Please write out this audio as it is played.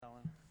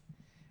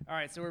All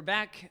right, so we're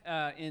back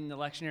in the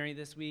lectionary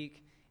this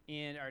week,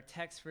 and our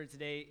text for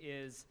today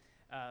is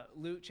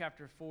Luke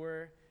chapter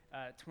 4,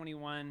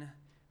 21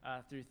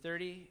 through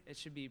 30. It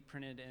should be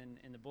printed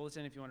in the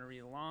bulletin if you want to read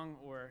along,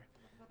 or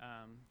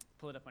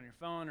pull it up on your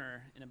phone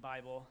or in a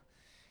Bible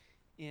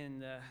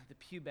in the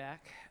pew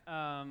back.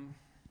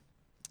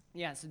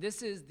 So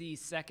this is the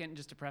second,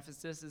 just to preface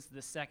this is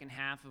the second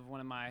half of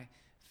one of my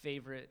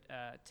favorite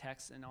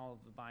texts in all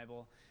of the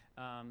Bible.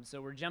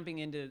 So we're jumping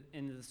into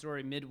the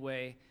story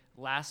midway.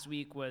 Last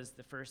week was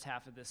the first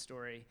half of this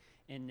story,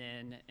 and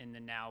then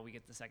now we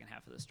get the second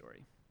half of the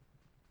story.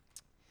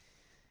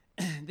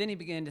 Then he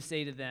began to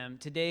say to them,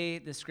 "Today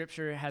the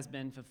scripture has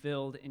been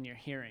fulfilled in your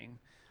hearing."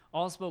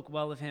 All spoke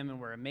well of him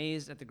and were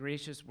amazed at the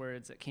gracious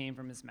words that came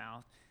from his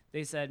mouth.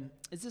 They said,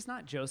 "Is this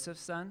not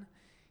Joseph's son?"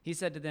 He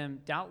said to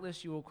them,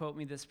 "Doubtless you will quote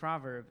me this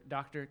proverb,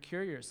 'Doctor,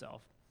 cure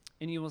yourself.'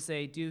 And you will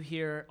say, 'Do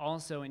here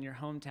also in your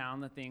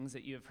hometown the things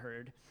that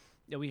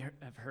we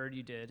have heard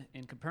you did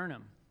in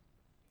Capernaum.'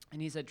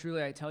 And he said,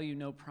 'Truly I tell you,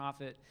 no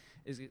prophet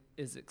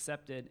is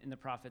accepted in the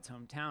prophet's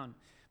hometown.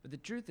 But the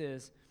truth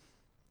is,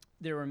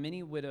 there were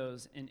many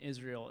widows in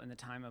Israel in the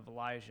time of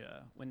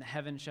Elijah, when the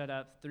heaven shut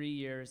up 3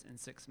 years and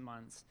 6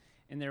 months,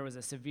 and there was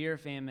a severe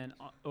famine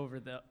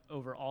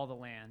over all the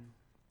land.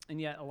 And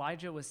yet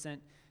Elijah was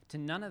sent to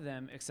none of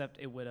them except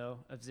a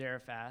widow of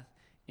Zarephath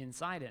in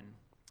Sidon.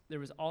 There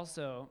was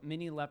also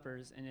many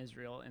lepers in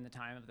Israel in the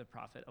time of the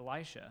prophet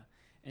Elisha,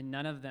 and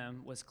none of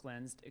them was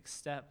cleansed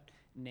except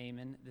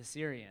Naaman the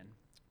Syrian.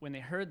 When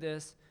they heard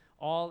this,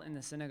 all in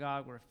the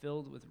synagogue were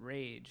filled with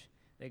rage.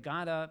 They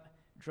got up,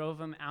 drove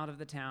him out of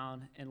the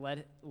town, and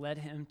led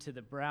him to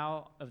the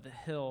brow of the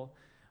hill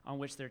on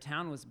which their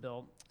town was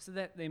built, so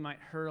that they might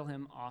hurl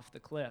him off the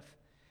cliff.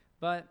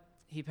 But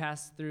he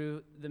passed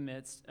through the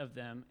midst of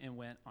them and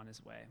went on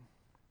his way."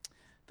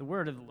 The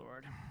word of the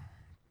Lord.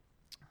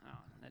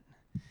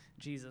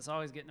 Jesus,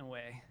 always getting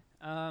away.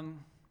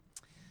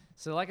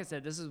 So like I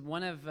said, this is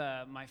one of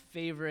my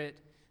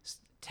favorite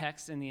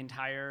texts in the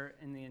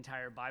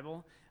entire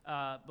Bible.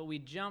 But we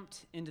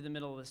jumped into the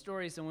middle of the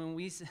story. So when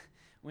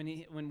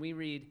we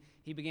read,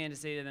 he began to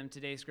say to them,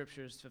 "Today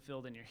scripture is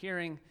fulfilled in your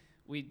hearing,"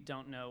 we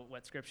don't know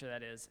what scripture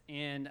that is.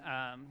 And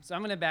so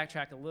I'm going to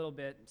backtrack a little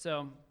bit.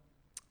 So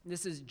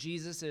this is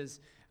Jesus's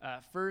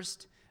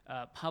first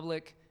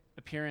public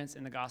appearance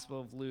in the Gospel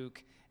of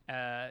Luke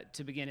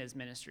to begin his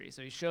ministry.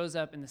 So he shows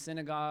up in the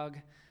synagogue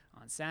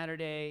on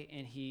Saturday,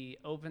 and he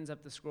opens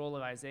up the scroll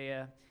of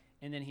Isaiah,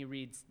 and then he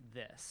reads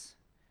this: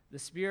 "The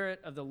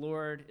Spirit of the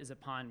Lord is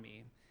upon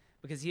me,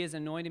 because he has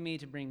anointed me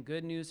to bring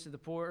good news to the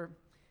poor.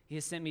 He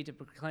has sent me to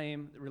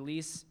proclaim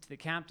release to the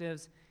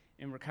captives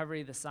and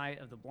recovery of the sight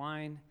of the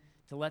blind,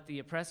 to let the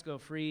oppressed go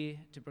free,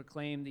 to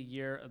proclaim the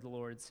year of the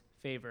Lord's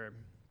favor."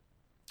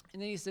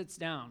 And then he sits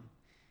down,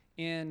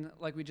 and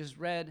like we just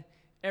read,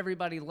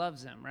 everybody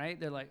loves him, right?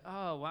 They're like,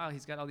 "Oh, wow,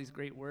 he's got all these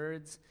great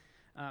words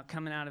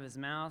coming out of his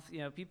mouth." You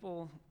know,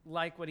 people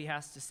like what he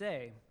has to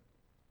say.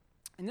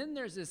 And then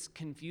there's this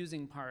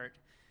confusing part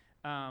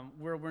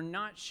where we're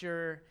not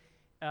sure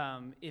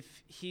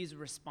if he's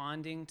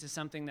responding to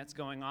something that's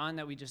going on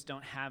that we just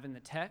don't have in the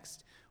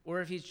text,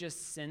 or if he's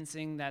just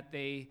sensing that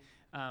they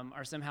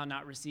are somehow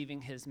not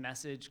receiving his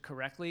message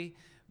correctly.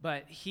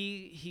 But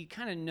he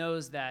kind of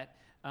knows that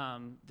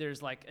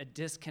there's like a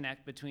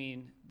disconnect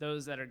between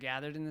those that are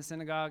gathered in the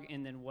synagogue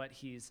and then what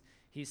he's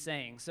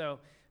saying.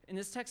 So in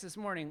this text this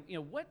morning,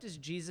 what does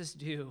Jesus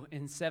do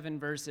in 7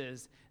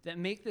 verses that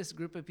make this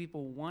group of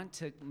people want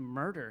to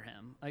murder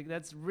him? Like,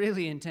 that's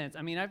really intense.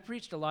 I mean, I've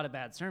preached a lot of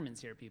bad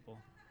sermons here, people,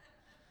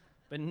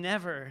 but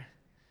never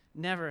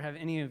have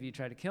any of you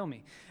tried to kill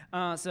me.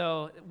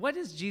 So what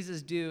does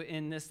Jesus do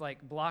in this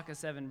like block of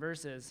 7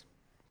 verses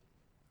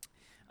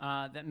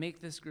that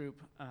make this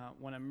group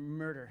want to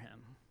murder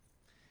him?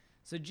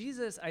 So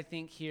Jesus, I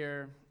think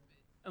here,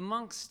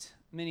 amongst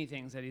many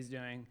things that he's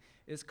doing,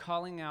 is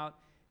calling out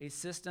a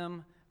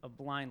system of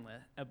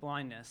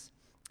blindness.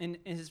 And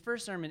his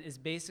first sermon is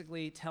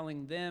basically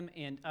telling them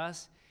and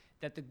us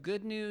that the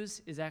good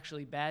news is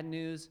actually bad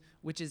news,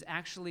 which is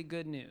actually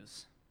good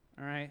news.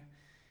 All right?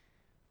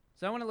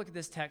 So I want to look at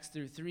this text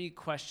through 3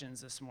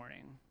 questions this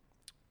morning.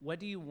 What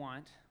do you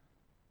want?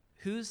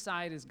 Whose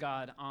side is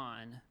God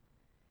on?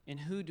 And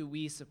who do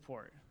we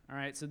support? All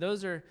right, so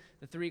those are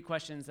the 3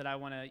 questions that I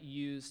want to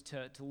use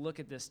to look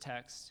at this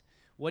text.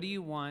 What do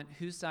you want?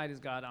 Whose side is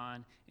God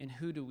on? And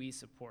who do we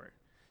support?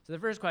 So the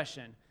first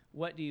question,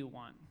 what do you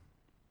want?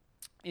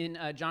 In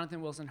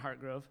Jonathan Wilson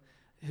Hartgrove,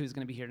 who's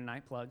going to be here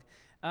tonight, plug,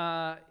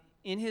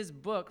 in his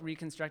book,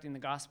 Reconstructing the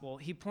Gospel,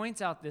 he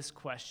points out this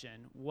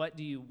question, what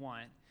do you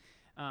want?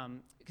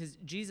 Because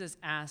Jesus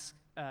asked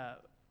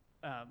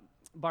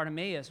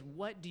Bartimaeus,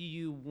 what do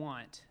you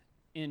want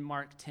in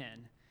Mark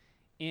 10?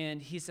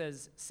 And he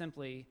says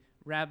simply,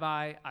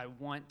 "Rabbi, I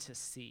want to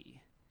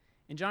see."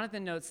 And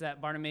Jonathan notes that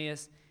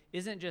Bartimaeus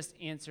isn't just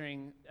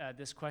answering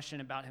this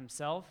question about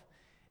himself.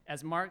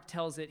 As Mark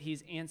tells it,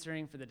 he's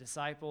answering for the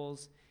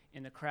disciples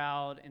and the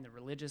crowd and the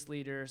religious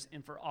leaders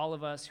and for all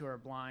of us who are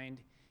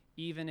blind,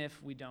 even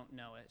if we don't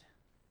know it.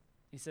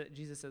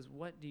 Jesus says,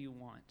 "What do you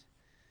want?"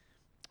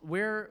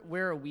 where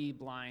are we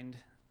blind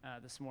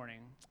this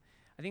morning?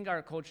 I think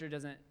our culture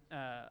doesn't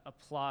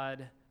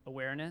applaud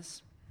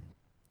awareness,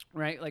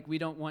 right? Like we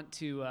don't want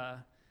to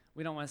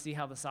see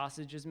how the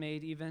sausage is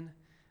made even.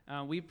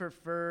 We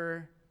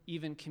prefer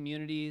even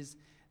communities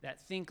that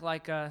think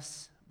like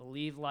us,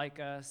 believe like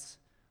us,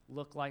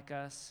 look like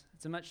us.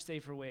 It's a much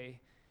safer way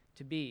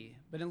to be.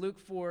 But in Luke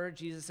 4,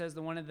 Jesus says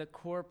that one of the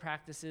core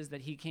practices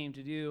that he came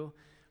to do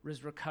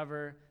was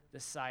recover the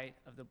sight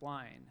of the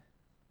blind.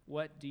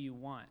 What do you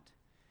want?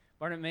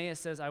 Bartimaeus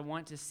says, I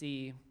want to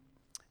see.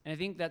 And I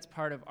think that's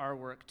part of our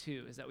work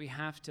too, is that we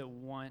have to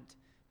want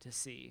to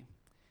see.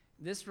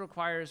 This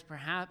requires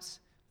perhaps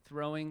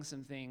throwing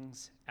some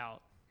things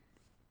out.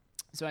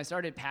 So I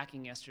started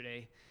packing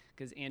yesterday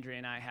because Andrea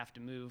and I have to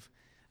move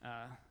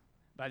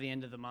by the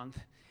end of the month.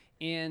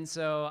 And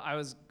so I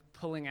was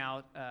pulling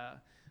out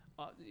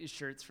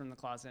shirts from the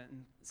closet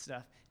and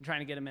stuff and trying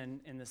to get them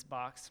in this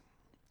box.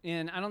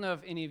 And I don't know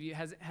if any of you,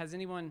 has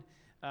anyone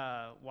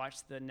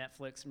watched the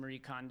Netflix Marie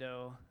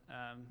Kondo,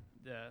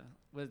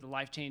 the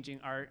life-changing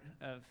art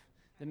of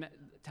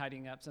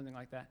tidying up, something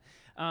like that.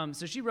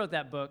 So she wrote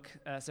that book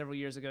several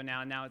years ago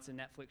now, and now it's a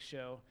Netflix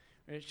show.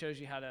 It shows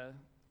you how to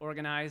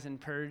organize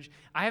and purge.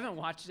 I haven't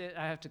watched it,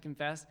 I have to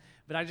confess,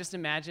 but I just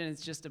imagine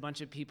it's just a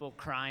bunch of people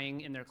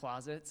crying in their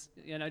closets,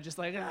 just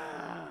like,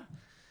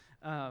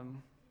 ah.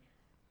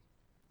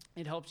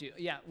 It helped you.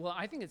 Yeah, well,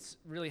 I think it's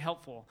really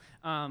helpful.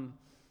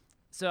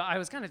 So I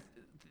was kind of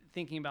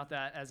thinking about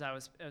that as I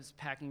was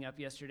packing up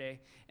yesterday.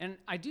 And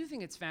I do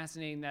think it's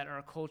fascinating that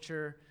our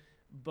culture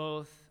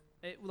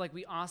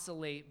we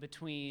oscillate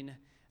between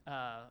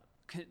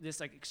this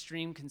like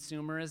extreme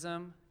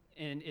consumerism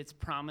and its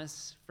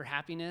promise for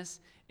happiness,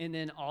 and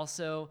then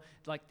also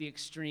like the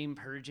extreme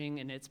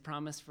purging and its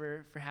promise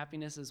for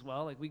happiness as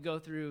well. Like we go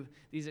through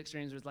these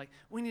extremes where it's like,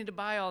 we need to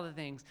buy all the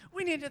things.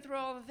 We need to throw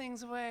all the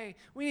things away.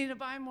 We need to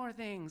buy more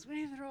things. We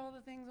need to throw all the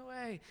things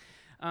away.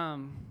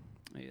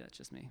 Maybe that's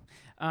just me.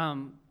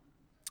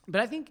 But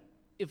I think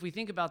if we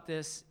think about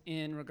this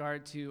in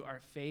regard to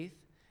our faith,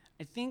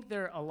 I think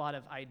there are a lot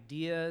of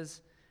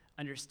ideas,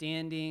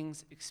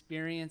 understandings,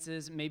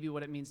 experiences, maybe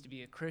what it means to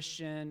be a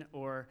Christian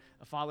or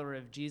a follower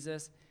of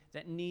Jesus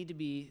that need to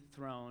be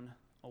thrown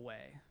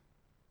away.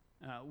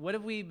 What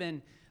have we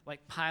been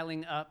like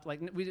piling up?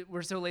 Like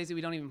we're so lazy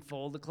we don't even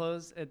fold the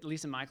clothes, at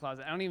least in my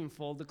closet. I don't even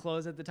fold the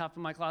clothes at the top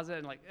of my closet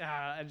and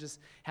I just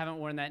haven't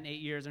worn that in 8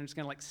 years. I'm just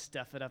gonna like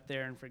stuff it up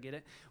there and forget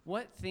it.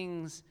 What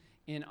things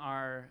in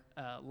our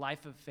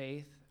life of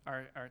faith,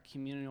 our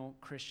communal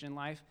Christian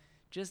life,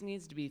 just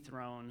needs to be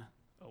thrown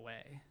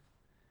away?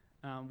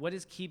 What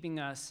is keeping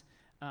us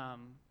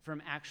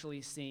from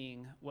actually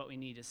seeing what we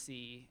need to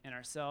see in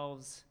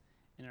ourselves,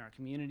 in our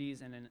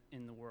communities, and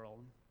in the world?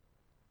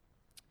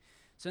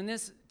 So in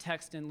this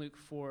text in Luke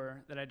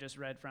 4 that I just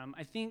read from,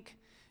 I think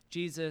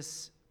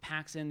Jesus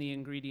packs in the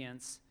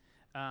ingredients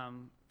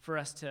for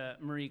us to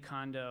Marie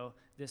Kondo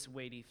this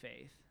weighty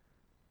faith.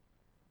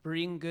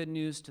 Bring good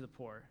news to the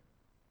poor.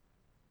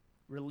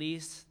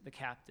 Release the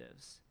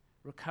captives.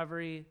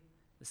 Recovery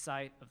the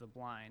sight of the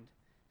blind.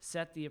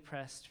 Set the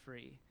oppressed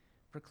free.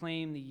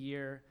 Proclaim the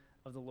year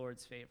of the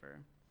Lord's favor.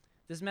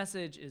 This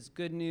message is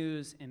good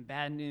news and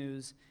bad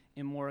news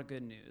and more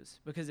good news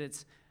because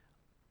it's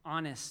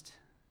honest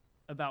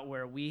about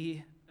what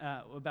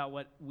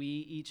we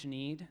each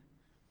need,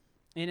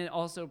 and it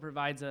also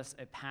provides us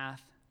a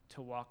path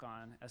to walk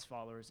on as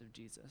followers of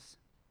Jesus.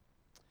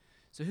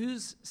 So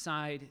whose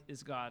side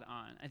is God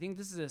on? I think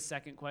this is a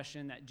second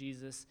question that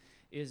Jesus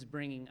is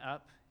bringing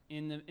up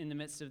in the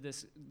midst of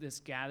this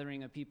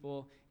gathering of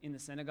people in the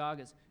synagogue,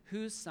 is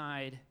whose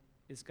side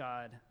is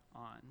God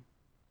on?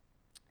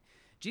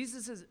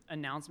 Jesus'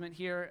 announcement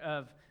here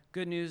of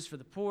good news for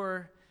the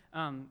poor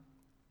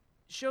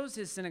shows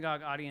his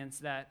synagogue audience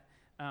that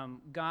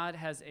God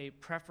has a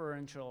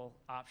preferential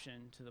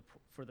option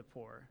for the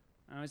poor.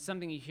 It's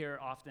something you hear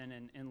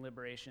often in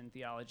liberation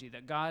theology,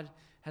 that God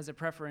has a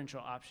preferential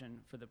option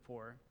for the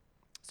poor.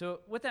 So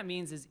what that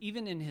means is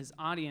even in his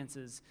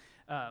audience's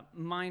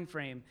mind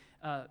frame,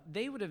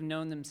 they would have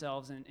known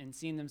themselves and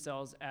seen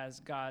themselves as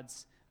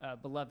God's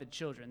beloved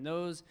children,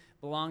 those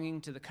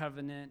belonging to the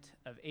covenant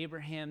of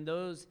Abraham,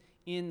 those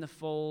in the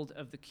fold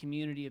of the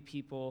community of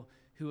people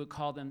who would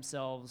call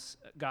themselves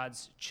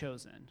God's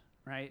chosen,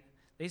 right?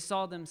 They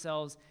saw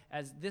themselves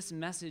as this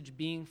message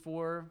being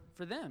for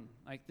them.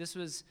 Like this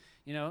was,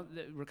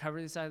 the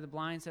recovery the sight of the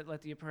blind,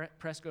 let the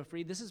oppressed go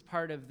free. This is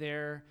part of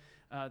their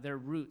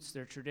roots,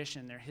 their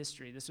tradition, their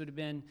history. This would have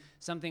been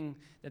something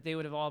that they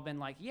would have all been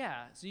like,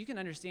 yeah. So you can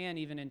understand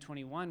even in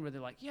 21 where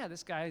they're like, yeah,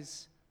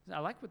 I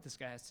like what this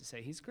guy has to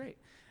say. He's great.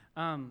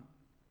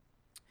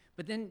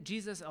 But then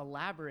Jesus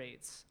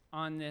elaborates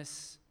on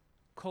this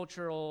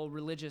cultural,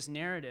 religious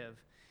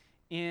narrative,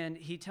 and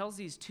he tells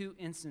these two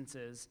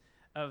instances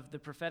of the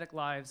prophetic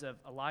lives of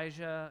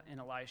Elijah and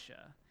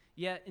Elisha.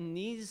 Yet in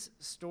these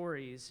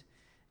stories,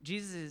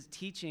 Jesus is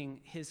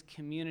teaching his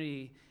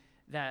community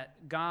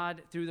that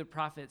God, through the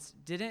prophets,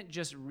 didn't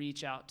just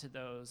reach out to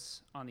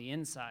those on the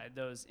inside,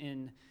 those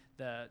in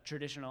the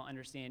traditional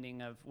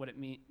understanding of what it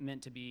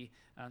meant to be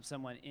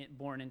someone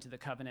born into the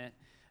covenant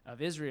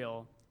of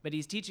Israel. But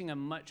he's teaching a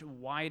much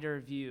wider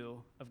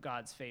view of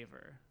God's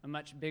favor, a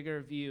much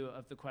bigger view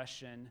of the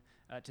question,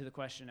 to the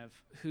question of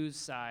whose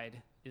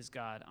side is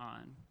God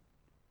on.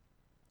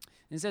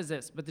 And it says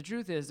this, but the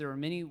truth is there were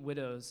many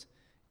widows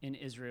in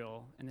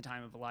Israel in the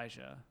time of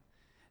Elijah.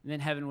 And then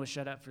heaven was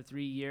shut up for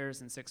 3 years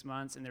and 6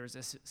 months, and there was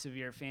a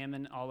severe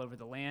famine all over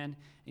the land.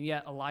 And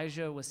yet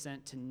Elijah was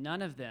sent to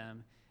none of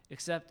them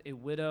except a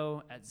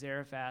widow at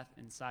Zarephath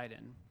in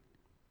Sidon.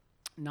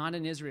 Not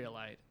an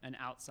Israelite, an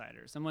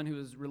outsider, someone who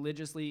was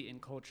religiously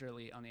and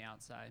culturally on the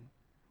outside.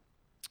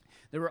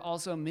 There were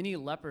also many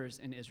lepers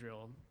in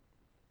Israel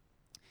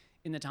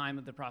in the time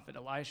of the prophet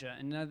Elisha,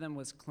 and none of them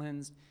was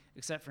cleansed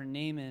except for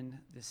Naaman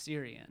the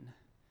Syrian.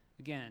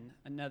 Again,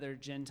 another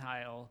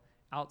Gentile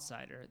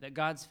outsider. That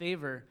God's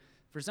favor,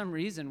 for some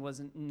reason,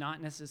 was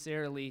not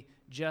necessarily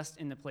just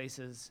in the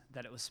places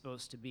that it was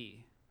supposed to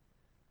be.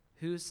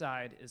 Whose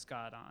side is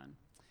God on?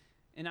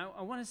 And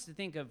I want us to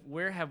think of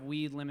where have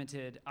we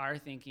limited our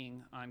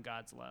thinking on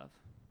God's love?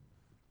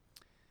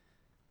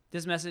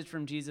 This message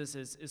from Jesus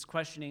is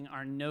questioning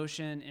our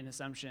notion and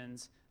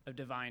assumptions of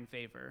divine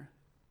favor.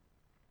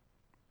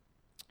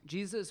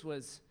 Jesus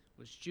was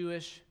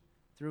Jewish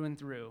through and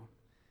through,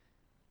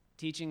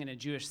 teaching in a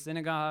Jewish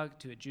synagogue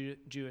to a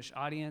Jewish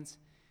audience,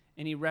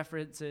 and he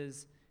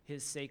references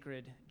his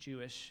sacred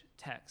Jewish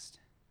text.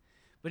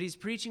 But he's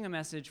preaching a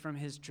message from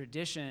his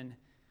tradition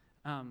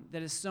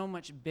that is so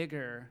much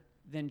bigger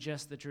than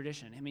just the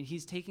tradition. I mean,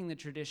 he's taking the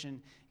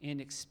tradition and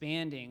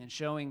expanding and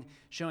showing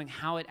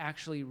how it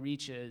actually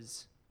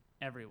reaches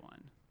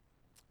everyone.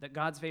 That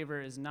God's favor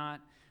is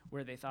not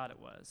where they thought it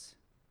was.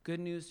 Good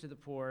news to the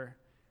poor,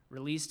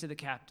 release to the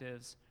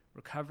captives,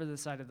 recover the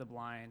sight of the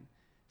blind,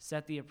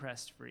 set the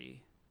oppressed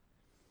free.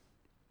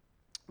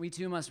 We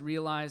too must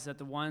realize that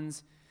the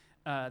ones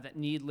that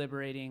need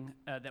liberating,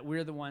 that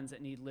we're the ones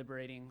that need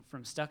liberating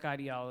from stuck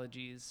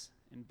ideologies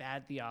and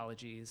bad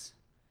theologies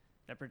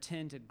that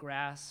pretend to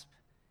grasp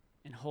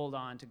and hold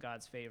on to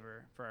God's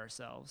favor for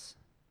ourselves.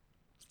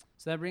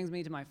 So that brings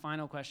me to my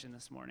final question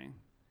this morning.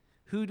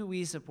 Who do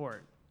we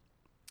support?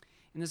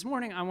 And this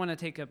morning, I want to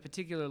take a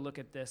particular look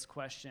at this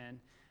question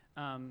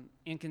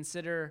and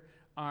consider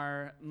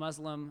our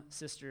Muslim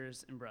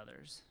sisters and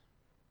brothers.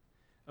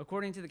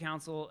 According to the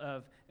Council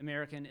of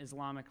American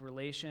Islamic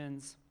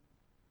Relations,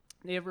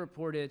 they have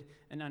reported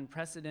an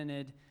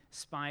unprecedented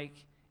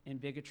spike in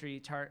bigotry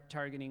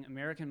targeting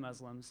American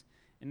Muslims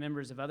and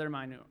members of other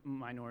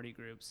minority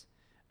groups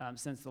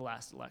since the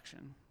last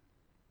election.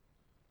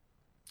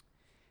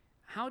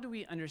 How do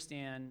we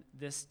understand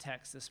this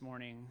text this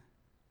morning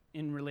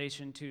in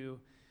relation to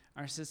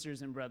our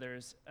sisters and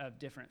brothers of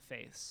different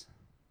faiths?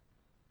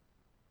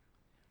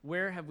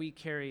 Where have we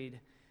carried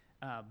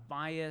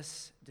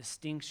bias,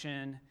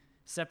 distinction,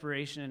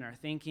 separation in our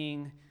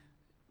thinking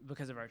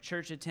because of our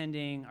church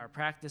attending, our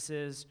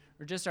practices,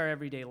 or just our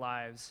everyday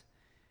lives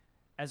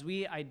as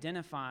we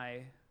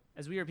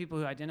are people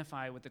who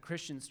identify with the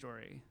Christian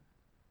story,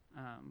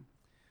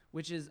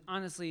 which is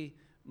honestly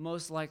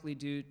most likely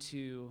due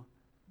to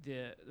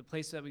the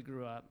place that we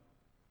grew up,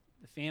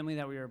 the family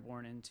that we were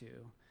born into,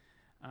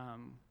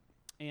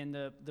 and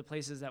the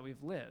places that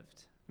we've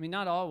lived. I mean,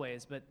 not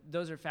always, but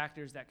those are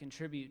factors that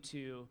contribute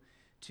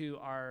to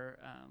our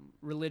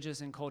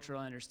religious and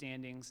cultural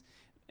understandings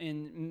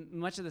in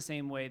much of the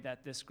same way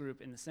that this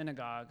group in the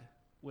synagogue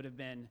would have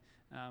been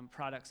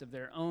products of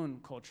their own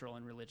cultural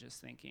and religious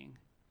thinking.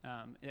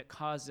 It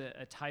caused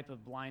a type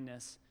of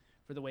blindness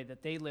for the way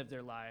that they lived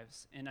their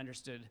lives and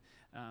understood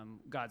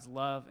God's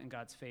love and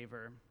God's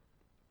favor.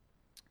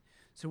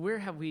 So where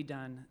have we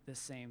done the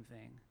same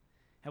thing?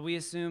 Have we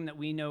assumed that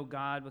we know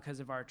God because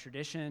of our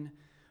tradition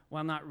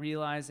while not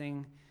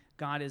realizing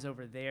God is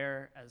over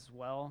there as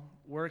well,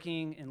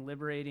 working and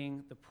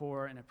liberating the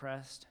poor and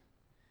oppressed?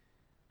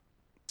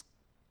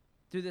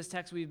 Through this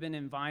text, we've been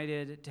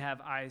invited to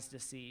have eyes to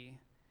see.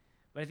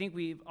 But I think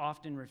we've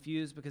often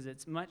refused because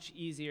it's much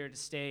easier to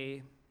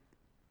stay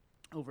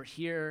over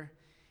here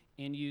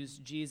and use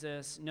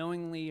Jesus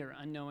knowingly or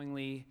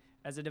unknowingly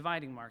as a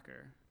dividing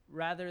marker,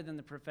 rather than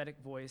the prophetic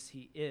voice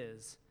he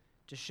is,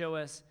 to show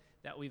us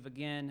that we've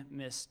again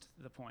missed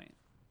the point.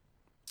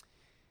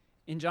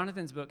 In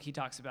Jonathan's book, he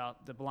talks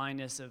about the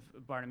blindness of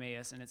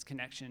Bartimaeus and its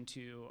connection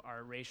to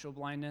our racial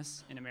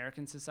blindness in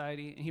American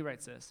society, and he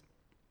writes this: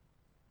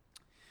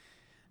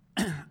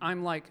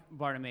 I'm like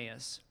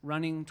Bartimaeus,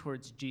 running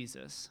towards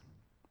Jesus,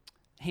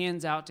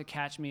 hands out to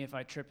catch me if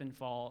I trip and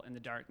fall in the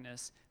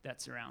darkness that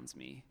surrounds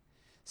me.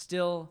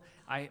 Still,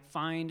 I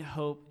find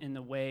hope in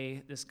the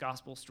way this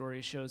gospel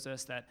story shows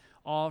us that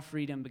all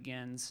freedom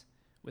begins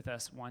with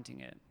us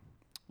wanting it.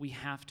 We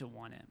have to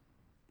want it.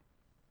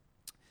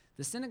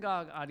 The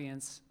synagogue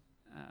audience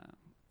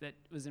that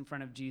was in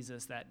front of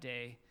Jesus that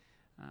day,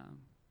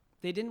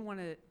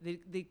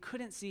 they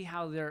couldn't see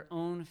how their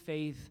own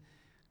faith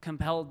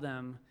compelled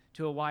them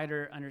to a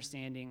wider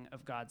understanding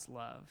of God's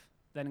love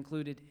that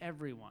included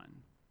everyone,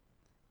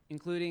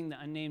 including the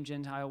unnamed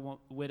Gentile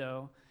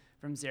widow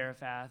from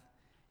Zarephath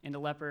and a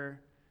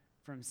leper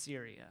from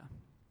Syria.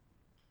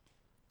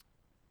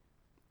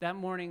 That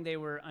morning, they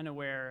were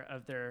unaware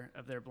of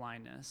their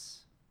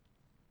blindness.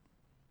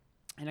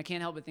 And I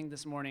can't help but think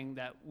this morning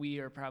that we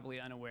are probably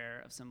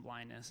unaware of some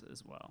blindness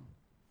as well.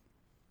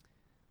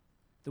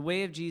 The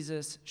way of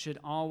Jesus should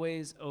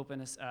always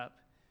open us up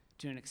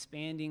to an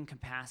expanding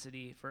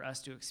capacity for us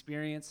to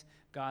experience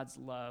God's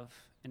love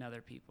in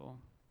other people.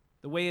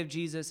 The way of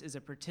Jesus is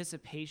a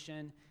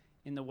participation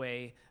in the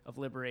way of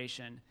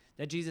liberation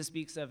that Jesus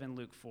speaks of in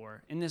Luke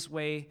 4. In this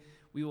way,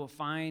 we will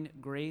find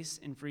grace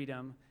and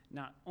freedom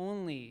not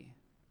only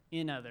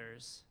in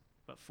others,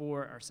 but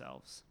for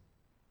ourselves.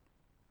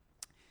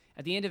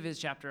 At the end of his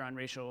chapter on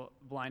racial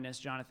blindness,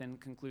 Jonathan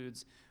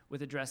concludes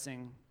with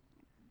addressing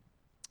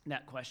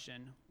that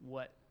question,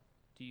 what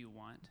do you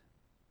want?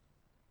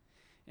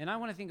 And I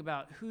want to think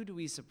about, who do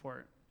we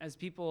support as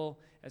people,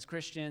 as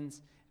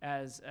Christians,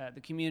 as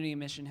the community of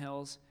Mission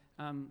Hills?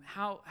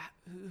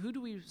 Who do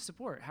we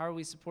support? How are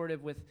we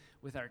supportive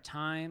with our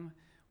time,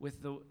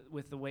 with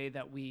the way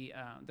that we,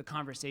 the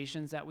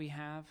conversations that we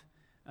have?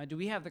 Do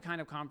we have the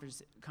kind of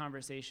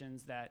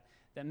conversations that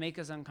make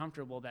us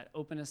uncomfortable, that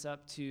open us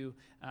up to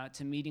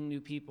meeting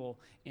new people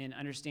and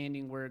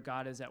understanding where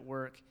God is at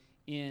work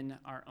in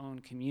our own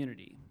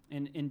community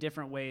in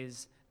different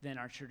ways than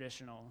our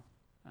traditional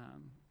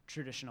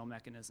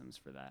mechanisms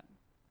for that?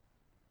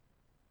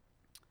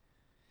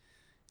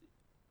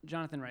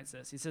 Jonathan writes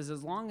this. He says,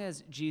 as long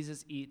as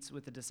Jesus eats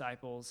with the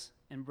disciples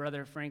and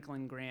Brother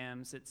Franklin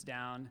Graham sits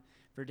down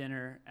for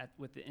dinner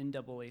with the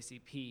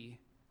NAACP,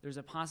 there's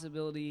a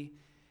possibility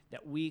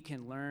that we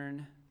can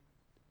learn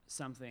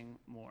something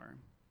more.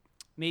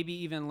 Maybe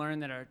even learn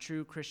that our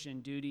true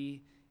Christian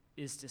duty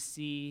is to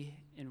see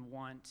and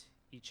want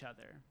each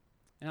other.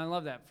 And I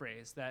love that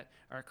phrase, that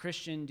our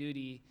Christian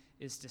duty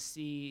is to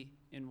see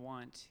and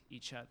want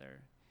each other.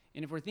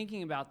 And if we're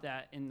thinking about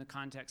that in the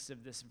context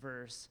of this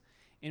verse,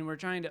 and we're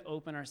trying to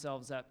open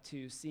ourselves up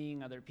to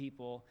seeing other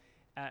people,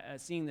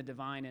 seeing the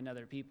divine in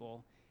other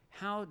people,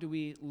 how do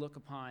we look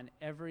upon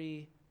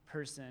every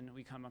person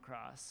we come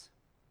across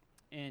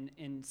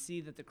and see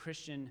that the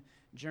Christian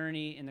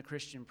journey and the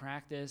Christian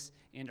practice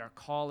and our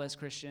call as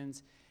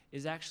Christians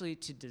is actually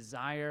to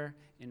desire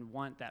and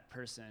want that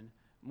person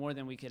more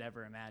than we could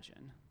ever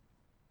imagine?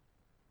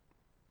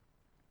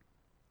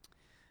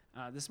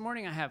 This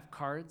morning I have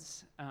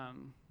cards.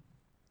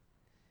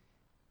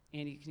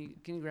 Andy,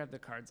 can you grab the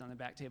cards on the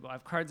back table? I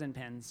have cards and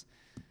pens.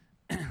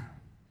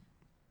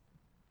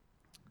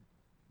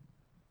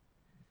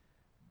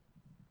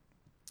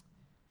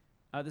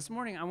 This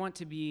morning I want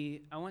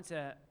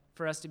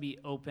for us to be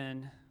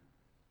open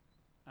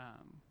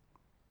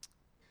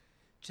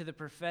to the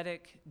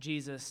prophetic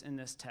Jesus in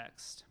this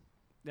text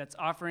that's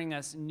offering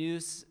us new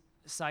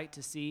sight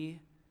to see,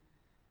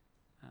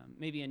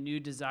 maybe a new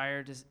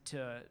desire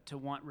to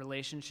want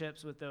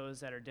relationships with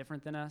those that are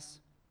different than us.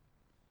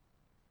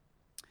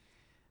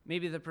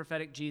 Maybe the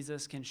prophetic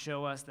Jesus can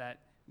show us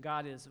that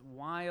God is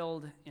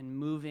wild and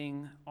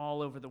moving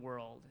all over the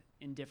world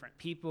in different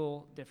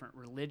people, different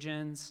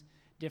religions,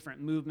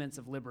 different movements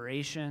of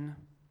liberation.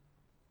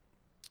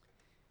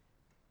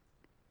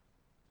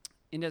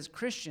 And as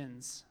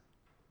Christians,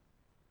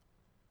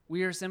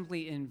 we are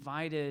simply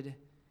invited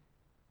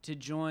to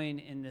join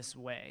in this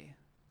way,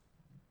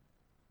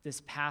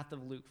 this path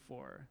of Luke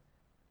 4.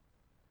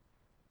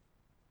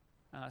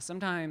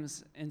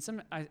 Sometimes,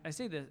 and I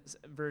say this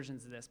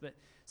versions of this, but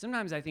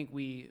sometimes I think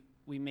we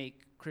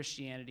make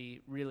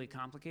Christianity really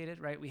complicated,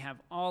 right? We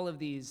have all of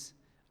these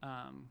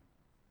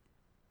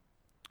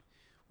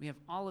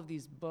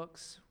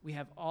books, we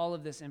have all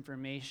of this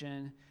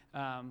information,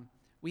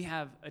 we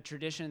have a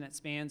tradition that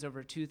spans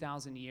over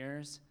 2,000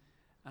 years.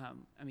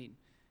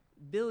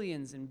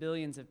 Billions and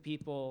billions of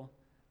people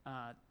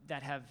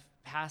that have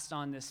passed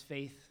on this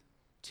faith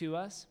to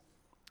us.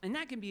 And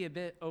that can be a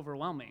bit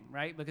overwhelming,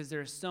 right? Because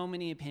there are so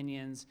many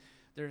opinions,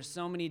 there are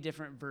so many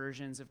different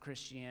versions of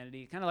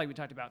Christianity, kind of like we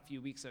talked about a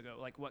few weeks ago,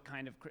 like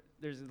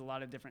there's a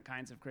lot of different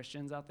kinds of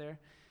Christians out there.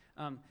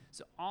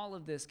 So all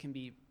of this can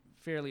be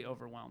fairly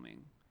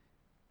overwhelming.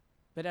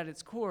 But at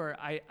its core,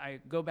 I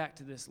go back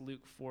to this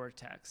Luke 4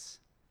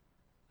 text.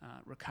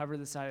 Recover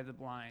the sight of the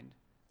blind,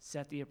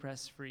 set the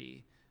oppressed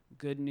free,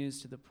 good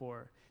news to the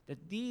poor.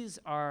 That these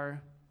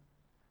are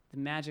the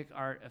magic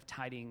art of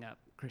tidying up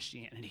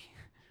Christianity.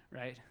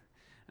 Right?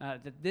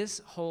 That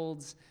this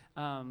holds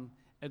a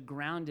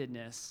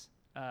groundedness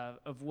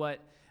of what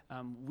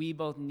we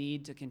both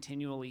need to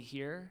continually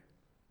hear,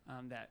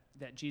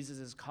 that Jesus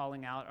is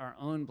calling out our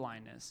own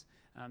blindness,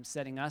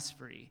 setting us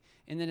free.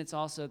 And then it's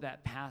also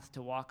that path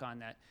to walk on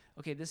that,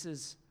 okay, this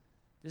is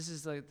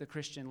like the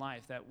Christian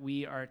life, that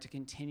we are to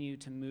continue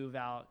to move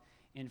out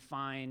and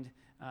find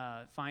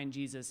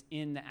Jesus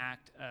in the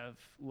act of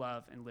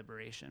love and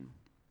liberation.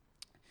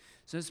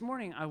 So this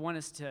morning, I want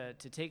us to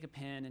take a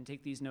pen and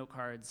take these note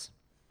cards,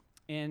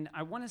 and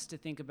I want us to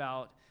think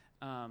about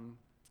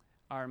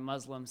our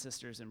Muslim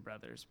sisters and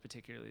brothers,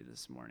 particularly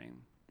this morning.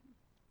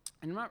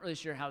 And I'm not really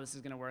sure how this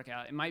is going to work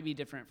out. It might be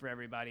different for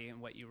everybody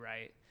in what you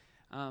write.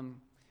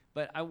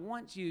 But I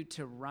want you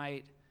to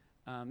write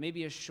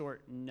maybe a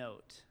short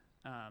note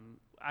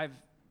I've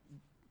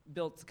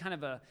built kind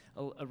of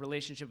a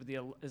relationship with the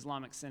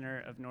Islamic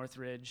Center of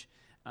Northridge,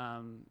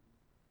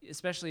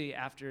 especially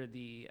after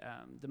the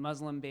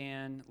Muslim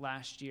ban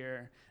last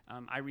year.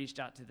 I reached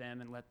out to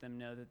them and let them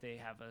know that they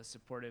have a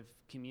supportive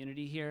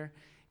community here,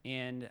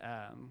 and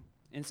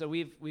so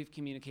we've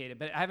communicated,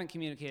 but I haven't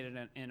communicated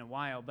in a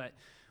while. But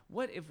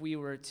what if we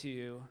were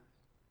to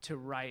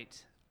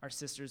write our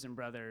sisters and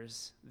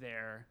brothers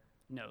their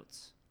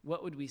notes?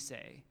 What would we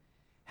say?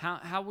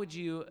 How would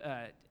you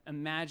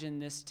imagine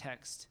this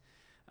text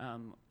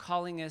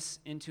calling us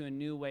into a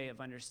new way of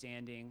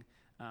understanding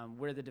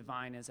where the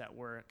divine is at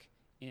work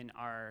in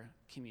our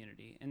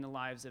community, in the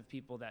lives of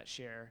people that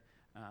share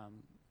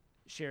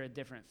a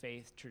different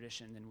faith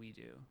tradition than we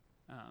do,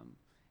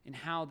 and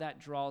how that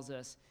draws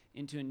us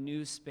into a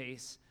new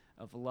space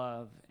of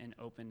love and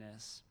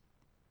openness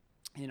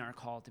in our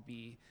call to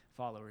be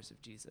followers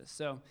of Jesus.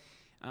 So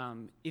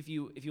if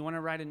you want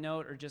to write a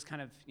note or just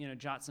kind of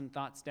jot some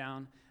thoughts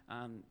down,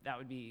 that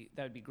would be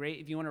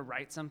great. If you want to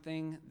write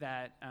something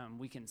that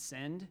we can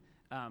send,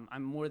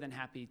 I'm more than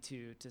happy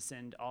to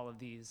send all of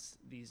these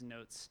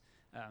notes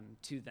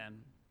to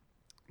them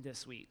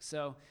this week.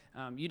 So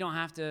you don't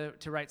have to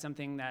write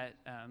something that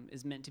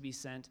is meant to be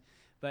sent,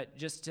 but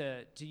just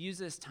to use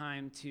this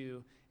time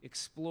to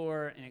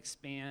explore and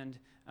expand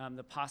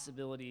the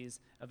possibilities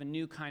of a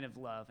new kind of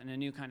love and a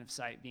new kind of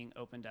sight being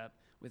opened up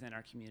within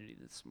our community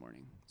this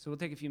morning. So we'll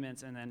take a few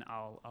minutes, and then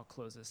I'll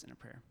close this in a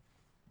prayer.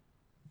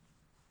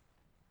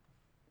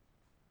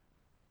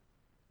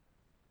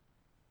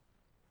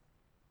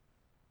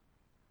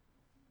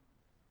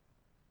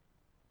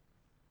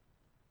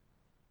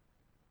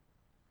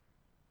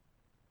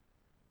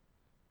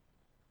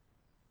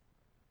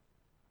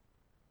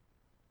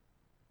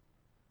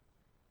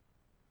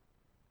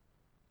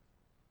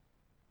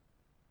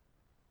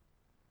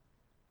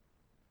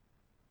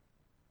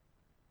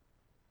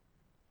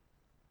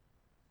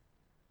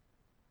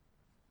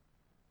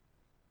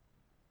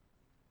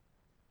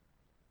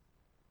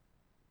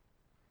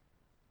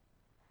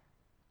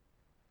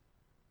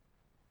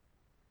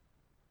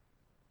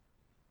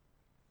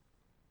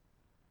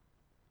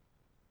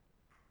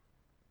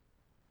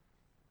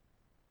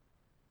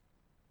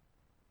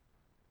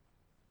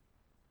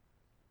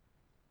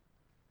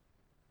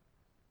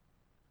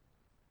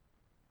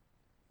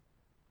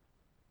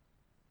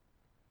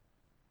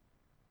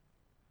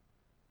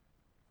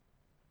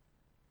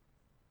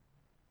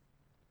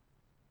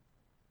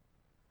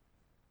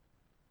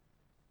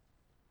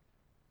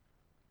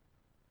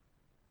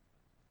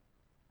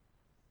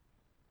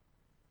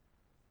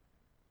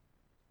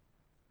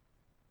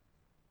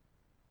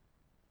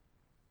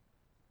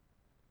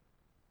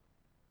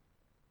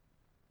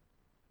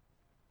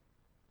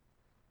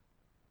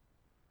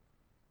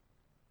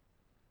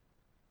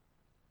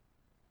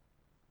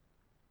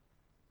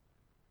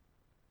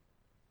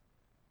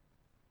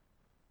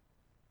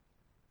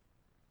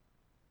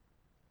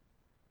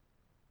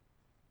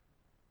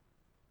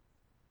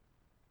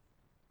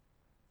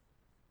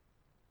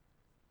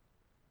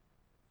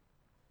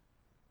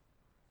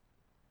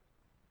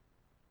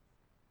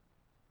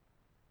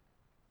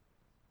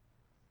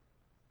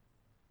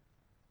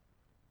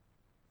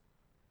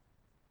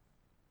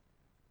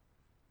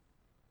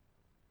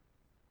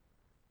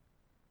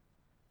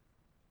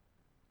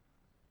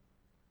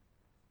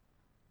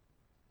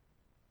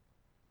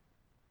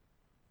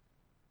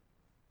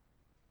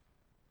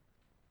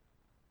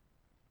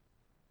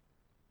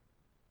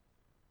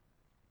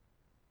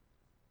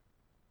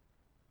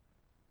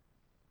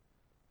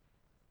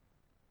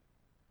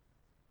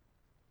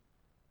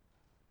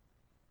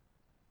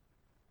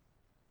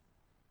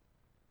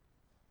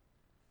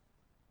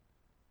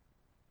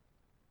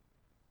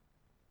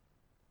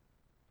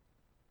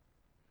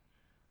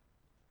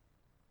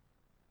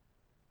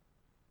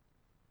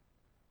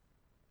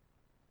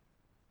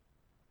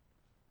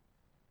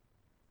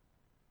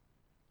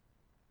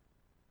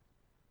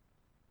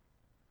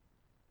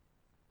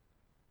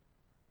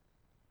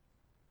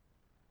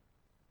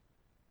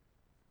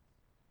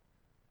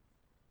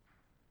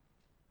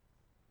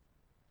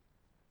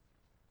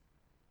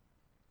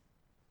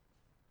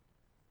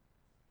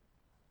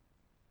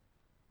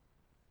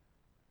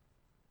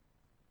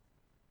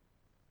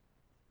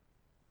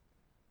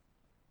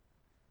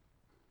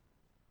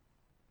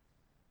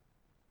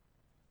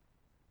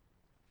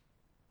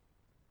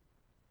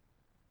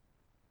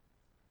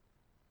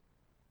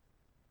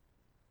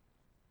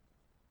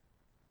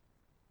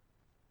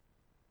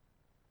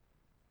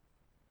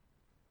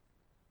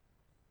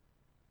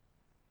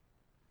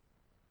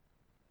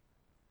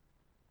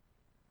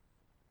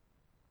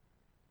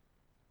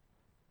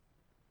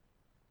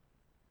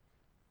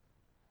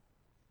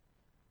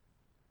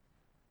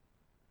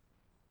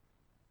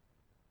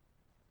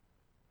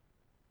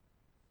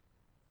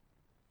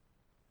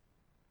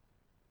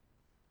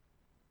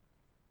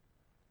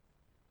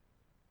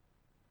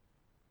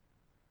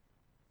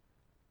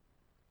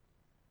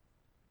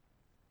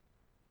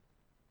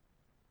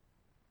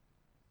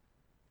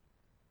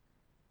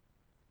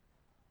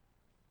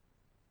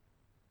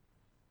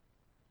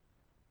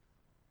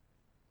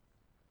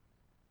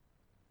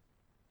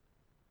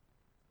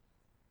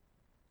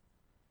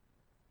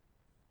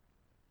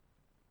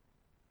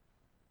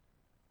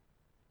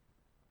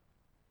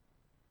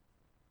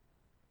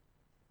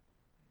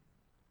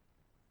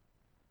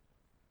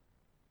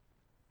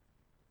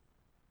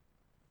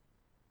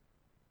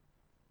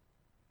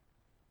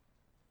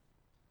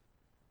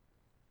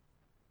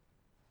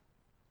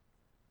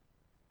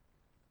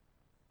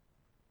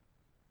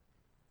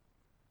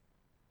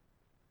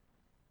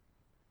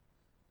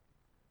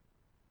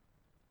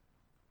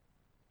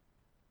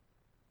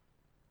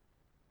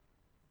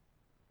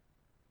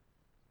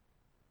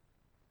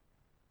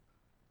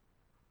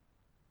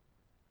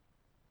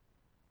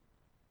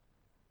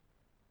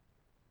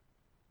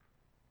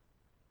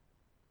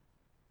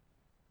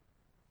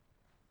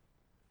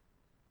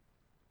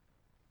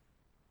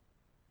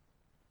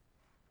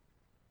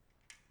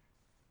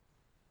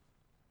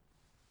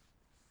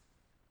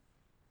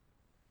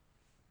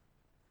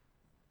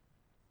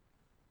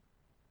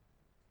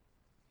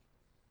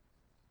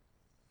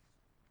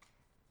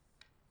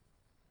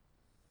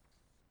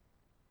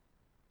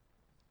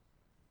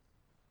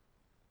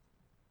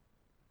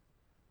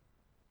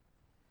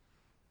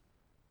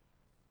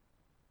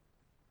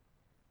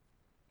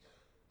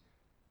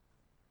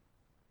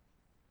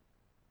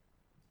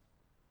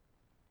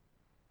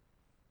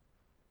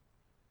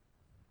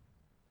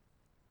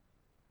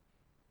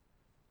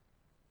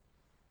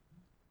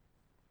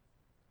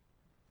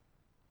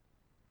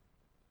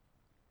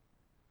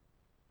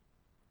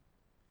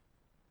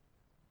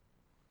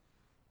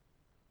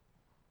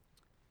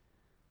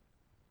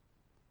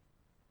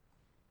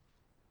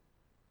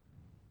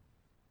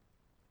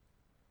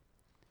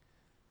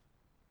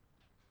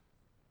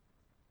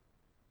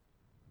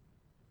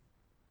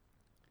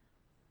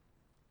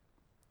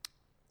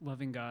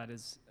 Loving God,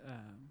 as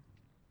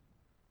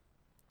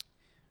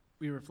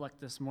we reflect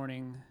this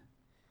morning,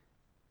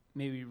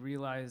 may we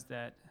realize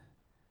that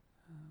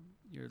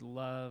your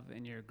love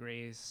and your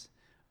grace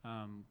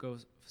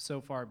goes so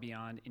far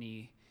beyond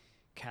any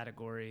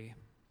category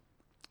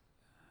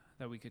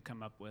that we could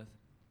come up with.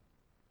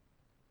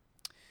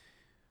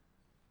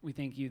 We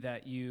thank you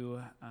that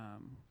you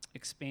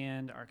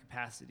expand our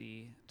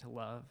capacity to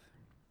love,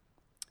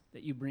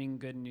 that you bring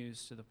good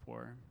news to the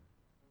poor.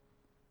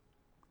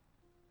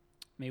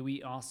 May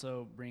we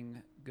also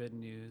bring good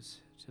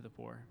news to the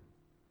poor.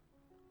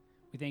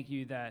 We thank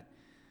you that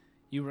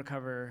you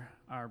recover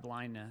our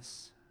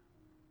blindness,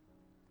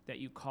 that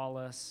you call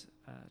us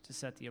to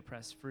set the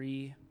oppressed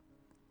free,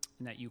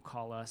 and that you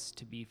call us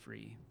to be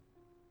free.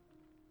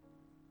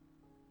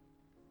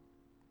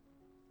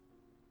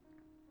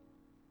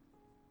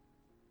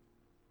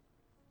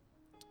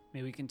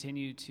 May we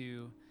continue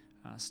to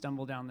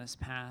stumble down this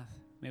path.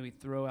 May we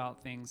throw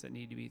out things that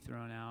need to be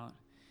thrown out,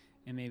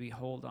 and may we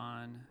hold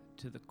on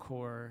to the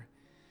core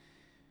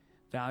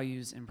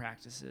values and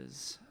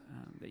practices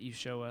that you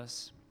show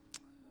us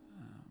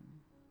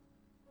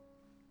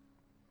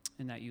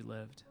and that you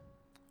lived.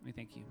 We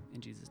thank you. In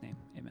Jesus' name,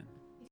 amen.